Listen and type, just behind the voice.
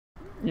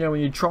Yeah,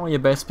 when you try your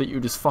best, but you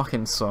just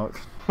fucking suck.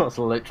 That's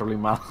literally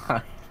my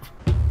life.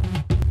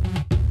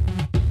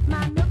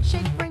 My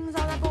milkshake brings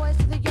all the boys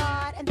to the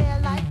yard, and they're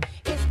like,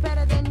 it's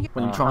better than you.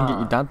 When you try and get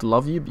your dad to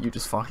love you, but you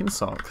just fucking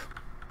suck.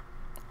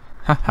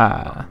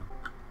 Haha.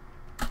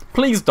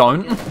 Please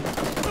don't.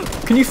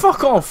 Can you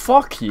fuck off?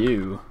 Fuck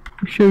you.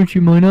 I showed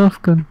you my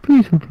Nerf gun.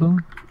 Please reply.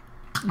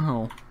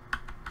 Oh.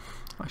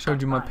 I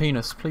showed you my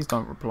penis. Please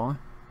don't reply.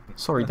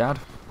 Sorry, Dad.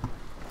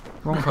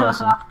 Wrong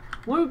person.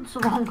 Whoops,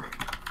 wrong.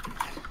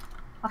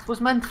 That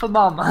was meant for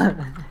Mum.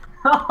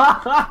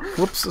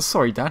 Whoops,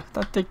 sorry, Dad.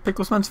 That dick pic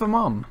was meant for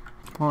Mum.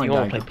 Do you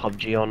want to play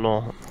PUBG or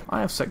not? I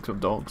have sex with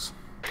dogs.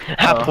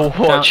 Apple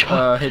Watch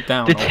hit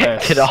down,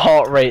 detected a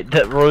heart rate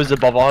that rose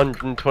above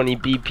 120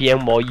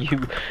 BPM while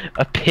you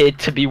appeared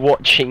to be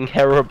watching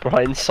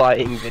Herobrine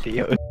sighting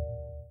videos.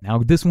 Now,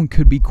 this one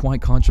could be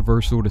quite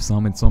controversial to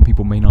some, and some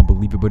people may not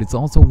believe it, but it's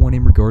also one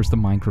in regards to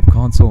Minecraft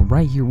console. And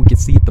right here, we can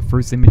see it, the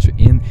first image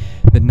in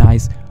the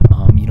nice,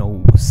 you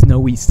know,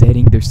 snowy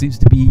setting. There seems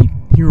to be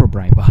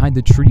Herobrine behind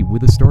the tree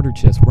with a starter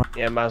chest.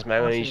 Yeah, Maz,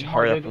 man, you should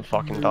hurry up and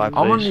fucking die, please.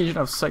 I want you to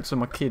have sex with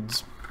my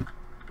kids.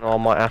 Oh, I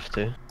might have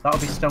to. That'll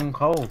be stone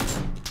cold.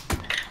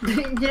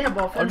 Yeah,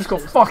 but I just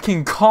got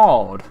fucking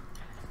card.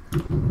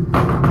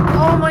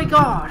 oh my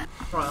god!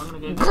 Right, I'm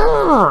gonna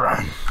go.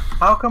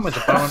 How come with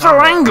the phone? I'm so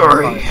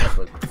angry!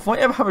 If I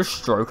ever have a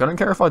stroke, I don't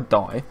care if I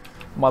die,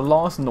 my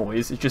last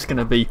noise is just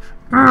gonna be.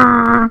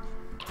 I'm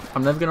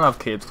never gonna have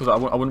kids because I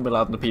wouldn't be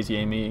allowed in the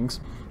PTA meetings.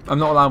 I'm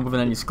not allowed within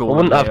any school. I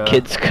wouldn't have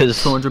kids because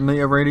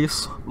 200-meter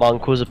radius. my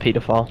uncle's a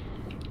paedophile.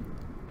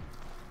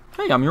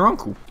 Hey, I'm your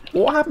uncle.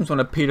 What happens when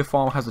a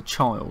paedophile has a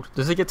child?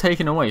 Does it get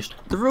taken away?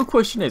 The real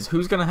question is,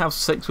 who's gonna have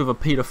sex with a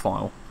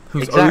paedophile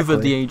who's over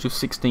the age of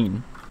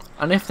 16?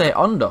 And if they're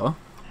under,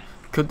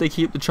 could they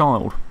keep the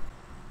child?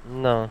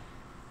 No.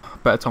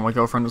 Better tell my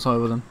girlfriend it's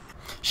over then.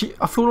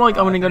 I feel like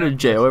I'm gonna go to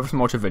jail every time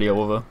I watch a video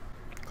of her.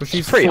 Cause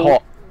she's pretty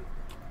hot.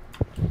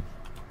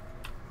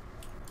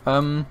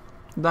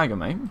 Dagger,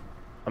 mate.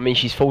 I mean,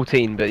 she's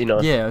 14, but you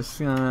know. Yeah, it's,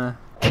 I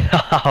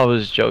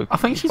was joking. I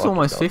think she's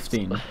almost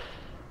 15.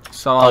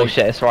 So oh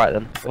shit, it's right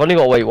then. I've only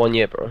got to wait 1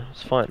 year, bro.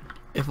 It's fine.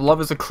 If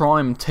love is a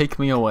crime, take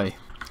me away.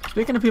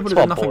 Speaking of people that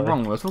did nothing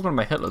wrong, we were talking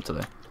about Hitler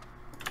today.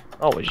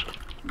 Oh, was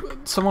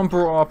someone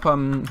brought up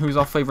who's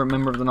our favourite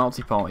member of the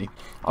Nazi party.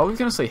 I was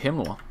gonna say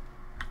Himmler.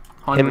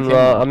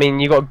 Himmler. I mean,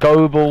 you got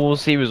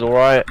Goebbels. He was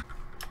alright.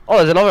 Oh,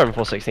 there's another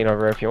M416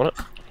 over here if you want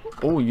it.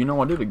 Oh, you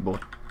know I do, big boy.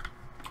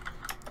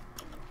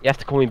 You have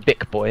to call me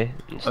Big Boy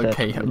instead.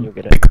 Okay, you'll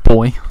get it. Big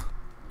Boy.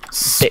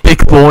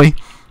 Big Boy.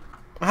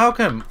 How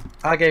come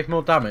I gave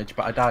more damage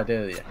but I died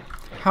earlier?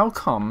 How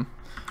come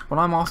when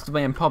I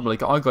masturbate in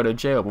public I go to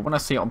jail, but when I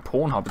see it on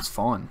Pornhub it's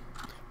fine?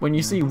 When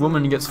you see a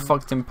woman gets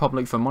fucked in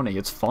public for money,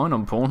 it's fine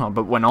on Pornhub,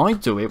 but when I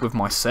do it with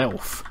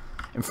myself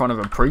in front of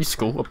a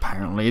preschool,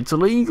 apparently it's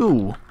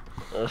illegal.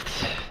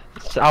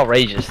 It's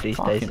outrageous these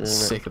days, isn't it?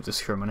 Sick of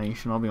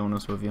discrimination, I'll be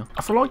honest with you.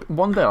 I feel like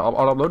one day I'll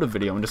upload a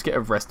video and just get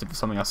arrested for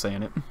something I say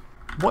in it.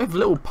 What if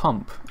Little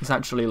Pump is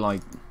actually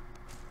like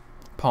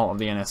part of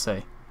the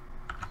NSA?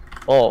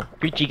 Oh,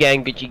 Gucci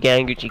gang, Gucci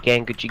gang, Gucci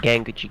gang, Gucci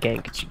gang, Gucci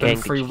gang, Gucci gang.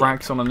 Spend 3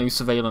 racks on a new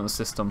surveillance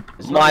system.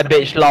 My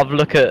bitch love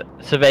look at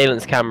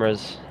surveillance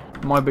cameras.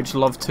 My bitch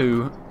love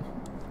to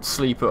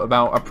sleep at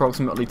about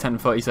approximately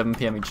 10:37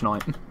 PM each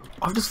night.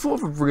 I've just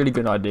thought of a really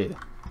good idea.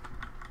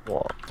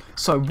 What?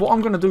 So what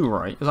I'm gonna do,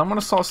 right, is I'm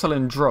gonna start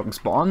selling drugs,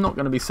 but I'm not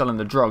gonna be selling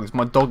the drugs.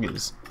 My dog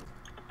is.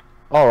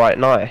 Alright,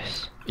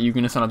 nice. Are you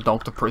gonna send a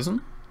dog to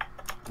prison?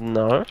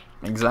 No.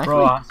 Exactly.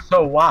 Bro, that's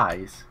so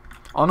wise.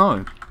 I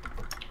know.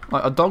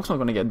 Like, a dog's not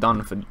gonna get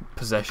done for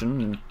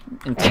possession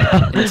and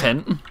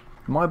intent.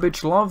 My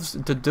bitch loves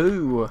to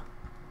do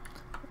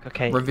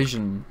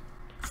revision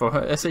for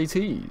her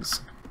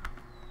SATs.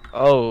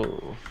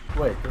 Oh.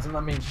 Wait, doesn't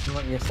that mean she's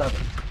not year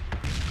 7?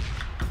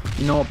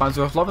 You know what,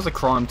 Banzo? If love is a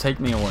crime, take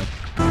me away.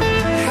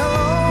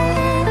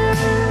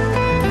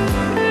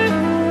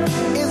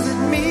 Is it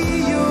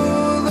me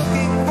you're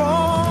looking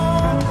for?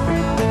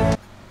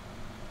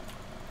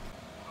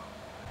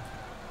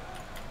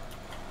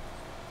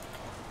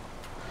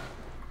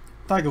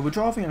 Dagger, we're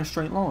driving in a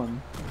straight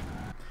line.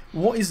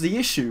 What is the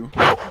issue?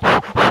 Come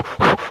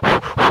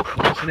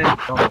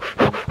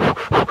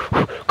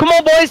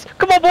on, boys!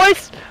 Come on,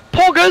 boys!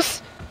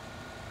 Poggers!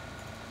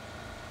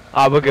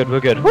 Ah, we're good, we're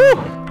good. Woo!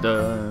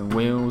 The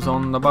wheels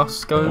on the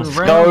bus go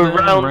round and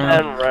round,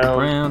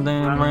 round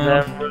and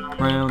round,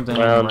 round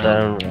and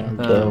round.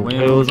 The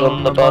wheels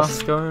on the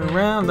bus go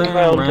round and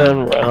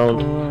round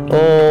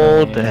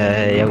all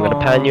day. I'm gonna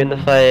pan you in the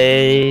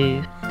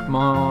face.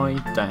 My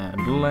dad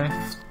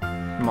left.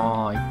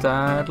 My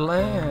dad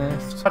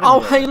left.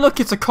 Oh, hey, look,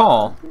 it's a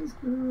car.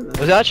 Was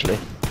it actually?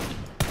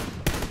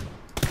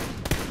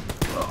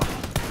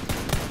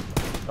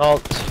 Oh.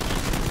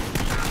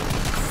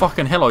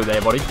 Fucking hello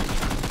there, buddy.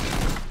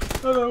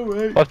 Hello,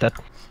 mate. I'm dead.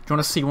 Do you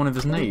want to see one of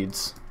his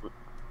nades?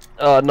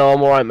 No, I'm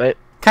alright, mate.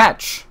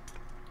 Catch!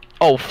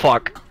 Oh,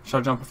 fuck. Should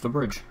I jump off the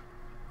bridge?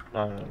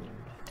 No.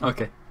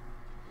 Okay.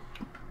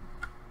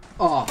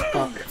 Oh,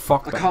 fuck.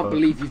 Fuck I that can't bird.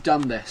 believe you've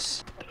done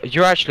this.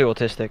 You're actually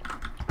autistic.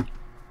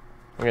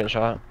 I'm getting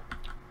shot at.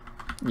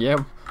 Yeah.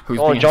 Who's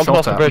Oh, being jumping shot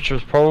off the at? bridge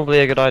was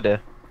probably a good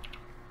idea.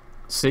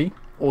 See?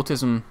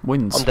 Autism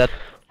wins. I'm dead.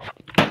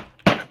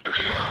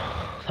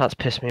 That's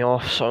pissed me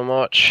off so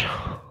much.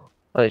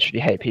 I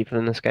literally hate people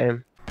in this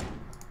game.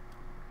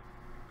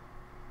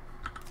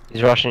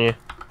 He's rushing you.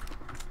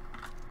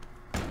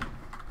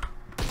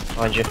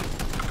 Behind you.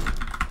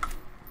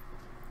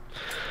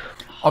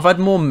 I've had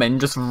more men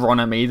just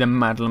run at me than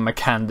Madeline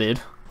McCann did.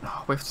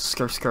 Oh, we have to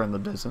go scare in the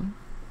desert.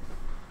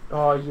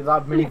 Oh, you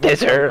that mini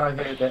Desert. I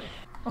heard it.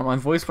 Oh, my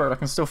voice broke. I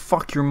can still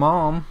fuck your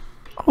mom.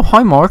 Oh,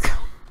 hi, Mark.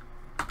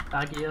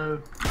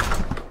 Baggio.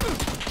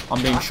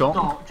 I'm being shot.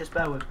 No, just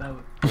bear with.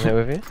 Is he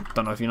with you?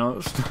 Don't know if you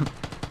noticed.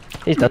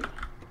 He's dead.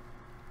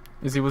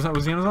 Was he on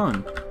his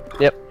own?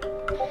 Yep.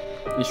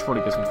 He should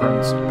probably get some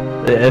friends.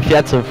 Yeah, if he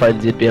had some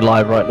friends, he'd be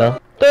alive right now.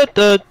 Da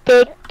da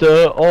da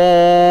da.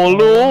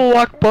 Allahu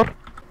Akbar.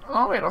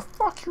 Oh, wait,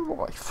 fuck your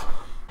wife.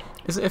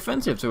 Is it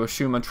offensive to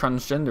assume a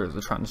transgender is a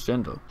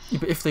transgender? Yeah,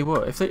 but if they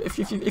were,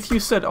 if you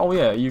said, oh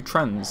yeah, you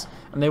trans,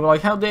 and they were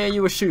like, how dare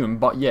you assume,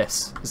 but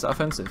yes, is that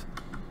offensive?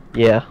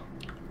 Yeah.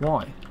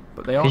 Why?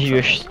 But they are. Because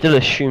you trans. still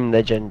assume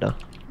their gender.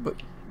 But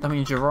that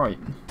means you're right.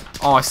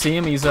 Oh, I see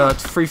him. He's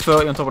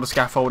 330 on top of the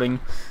scaffolding.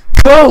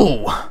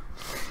 Go!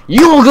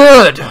 You're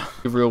good.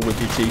 You're real with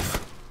your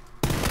teeth.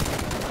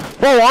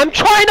 Bro, I'm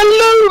trying to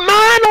loot,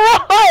 man.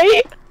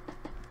 Alright.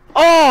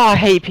 Oh, I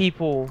hate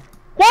people.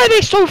 Why are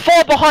they so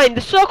far behind?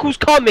 The circle's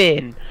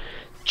coming.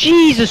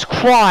 Jesus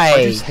Christ.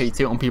 I just hate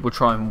it when people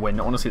try and win.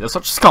 Honestly, they're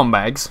such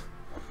scumbags.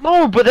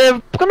 No, but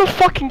they're gonna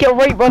fucking get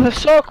raped by the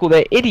circle.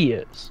 They're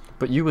idiots.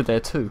 But you were there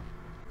too.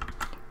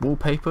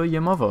 Wallpaper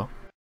your mother.